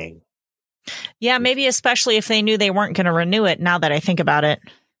ending. Yeah, maybe especially if they knew they weren't going to renew it, now that I think about it.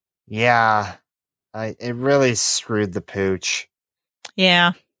 Yeah. It really screwed the pooch.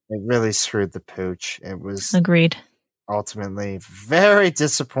 Yeah. It really screwed the pooch. It was agreed. Ultimately very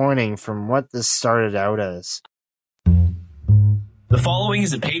disappointing from what this started out as. The following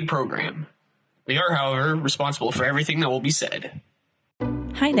is a paid program. We are, however, responsible for everything that will be said.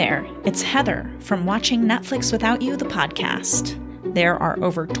 Hi there, it's Heather from Watching Netflix Without You, the podcast. There are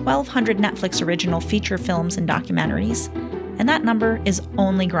over 1,200 Netflix original feature films and documentaries, and that number is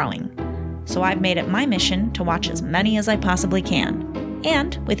only growing. So I've made it my mission to watch as many as I possibly can.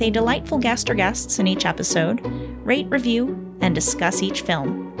 And with a delightful guest or guests in each episode, rate, review, and discuss each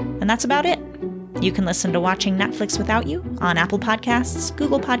film. And that's about it. You can listen to Watching Netflix Without You on Apple Podcasts,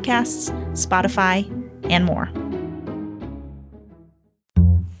 Google Podcasts, Spotify, and more.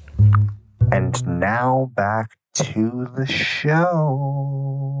 And now back to the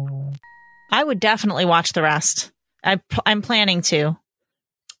show. I would definitely watch the rest. I'm planning to.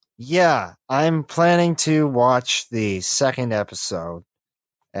 Yeah, I'm planning to watch the second episode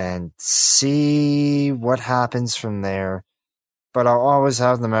and see what happens from there. But I'll always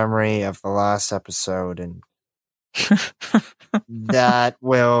have the memory of the last episode, and that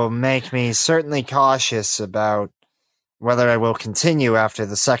will make me certainly cautious about whether I will continue after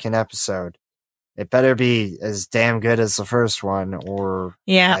the second episode. It better be as damn good as the first one, or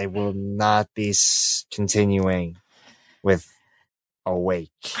I will not be continuing with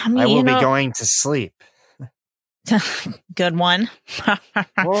Awake. I will be going to sleep. Good one.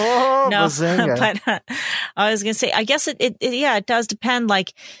 Whoa, no, bazinga. but I was gonna say, I guess it does depend.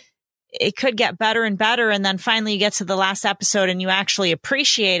 Like, it could get better and better, and then finally you get to the last episode and you actually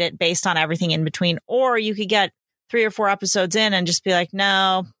appreciate it based on everything in between. Or you could get 3 or 4 episodes in and just be like,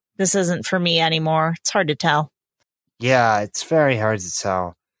 no, this isn't for me anymore. It's hard to tell. Yeah, it's very hard to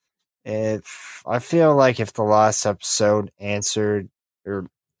tell. I feel like if the last episode answered or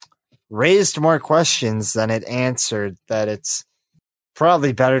raised more questions than it answered, that it's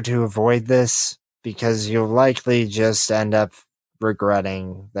probably better to avoid this, because you'll likely just end up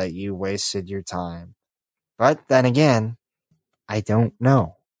regretting that you wasted your time. But then again, I don't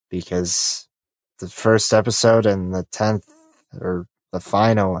know, because the first episode and the 10th or the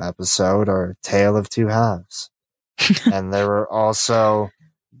final episode are a tale of two halves. And there were also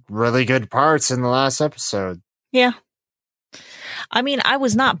really good parts in the last episode. Yeah. I mean, I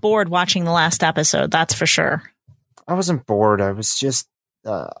was not bored watching the last episode, that's for sure. I wasn't bored. I was just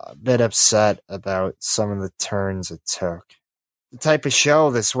a bit upset about some of the turns it took. The type of show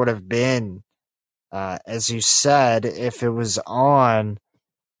this would have been, as you said, if it was on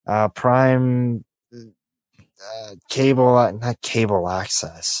Prime cable, not cable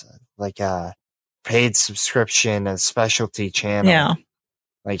access, like a paid subscription, a specialty channel. Yeah.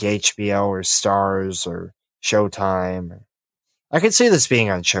 Like HBO or Stars or Showtime. I could see this being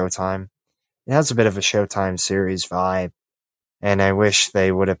on Showtime. It has a bit of a Showtime series vibe, and I wish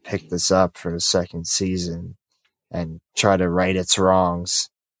they would have picked this up for the second season and try to right its wrongs.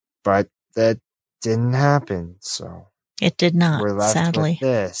 But that didn't happen, so it did not, we're left sadly. with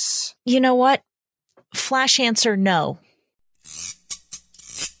this. You know what? Flash answer, no.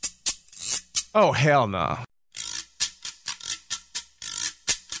 Oh, hell no.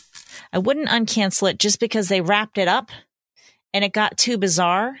 I wouldn't uncancel it just because they wrapped it up and it got too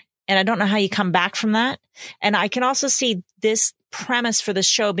bizarre. And I don't know how you come back from that. And I can also see this premise for the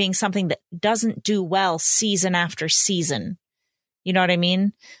show being something that doesn't do well season after season. You know what I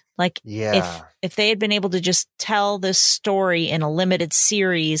mean? Like, if they had been able to just tell this story in a limited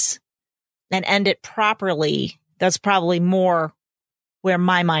series and end it properly, that's probably more where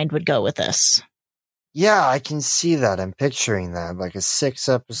my mind would go with this. Yeah, I can see that. I'm picturing that, like a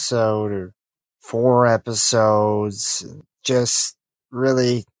 6-episode or 4 episodes, just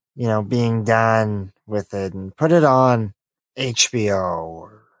really, being done with it, and put it on HBO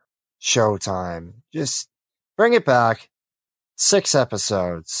or Showtime. Just bring it back, 6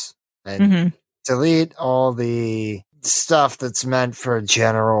 episodes, and delete all the stuff that's meant for a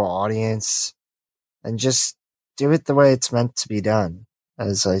general audience, and just do it the way it's meant to be done.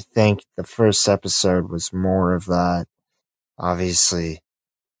 As I think the first episode was more of that. Obviously,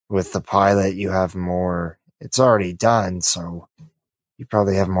 with the pilot, you have more. It's already done, so you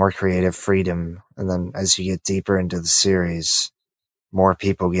probably have more creative freedom. And then as you get deeper into the series, more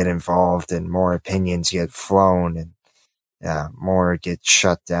people get involved and more opinions get flown, and more get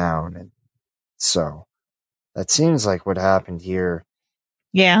shut down. And so that seems like what happened here.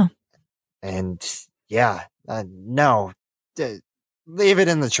 Yeah. And no. Leave it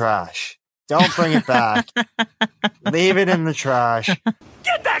in the trash. Don't bring it back. Leave it in the trash.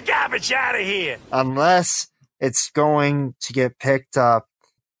 Get that garbage out of here! Unless it's going to get picked up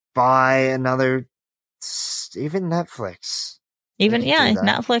by another, even Netflix.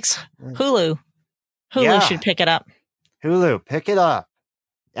 Netflix. Hulu. Hulu should pick it up. Hulu, pick it up.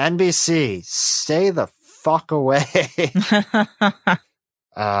 NBC, stay the fuck away.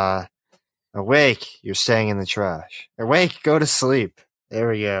 Awake, you're staying in the trash. Awake, go to sleep. There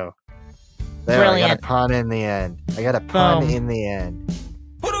we go. There, I got Brilliant. a pun in the end. I got a pun Boom. in the end.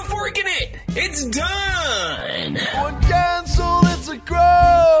 Put a fork in it! It's done! One cancel, it's a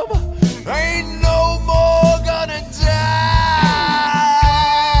crumb. Ain't no more gonna die.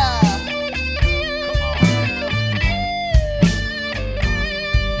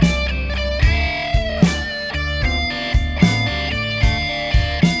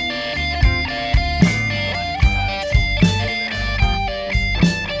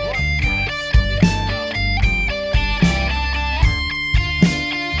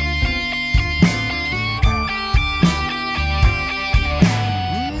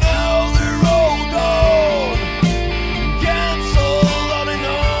 Now they're all gone. Canceled on and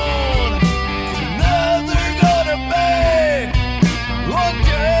on. Now they're gonna pay. One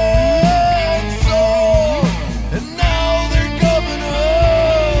cancel. And now they're coming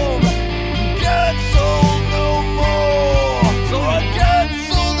home. Canceled no more. So I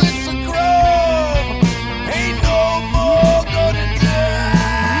canceled it's a crumb. Ain't no more gonna die.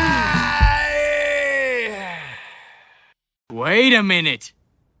 Wait a minute.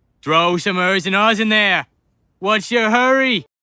 Throw some Ers and Ahs in there. What's your hurry?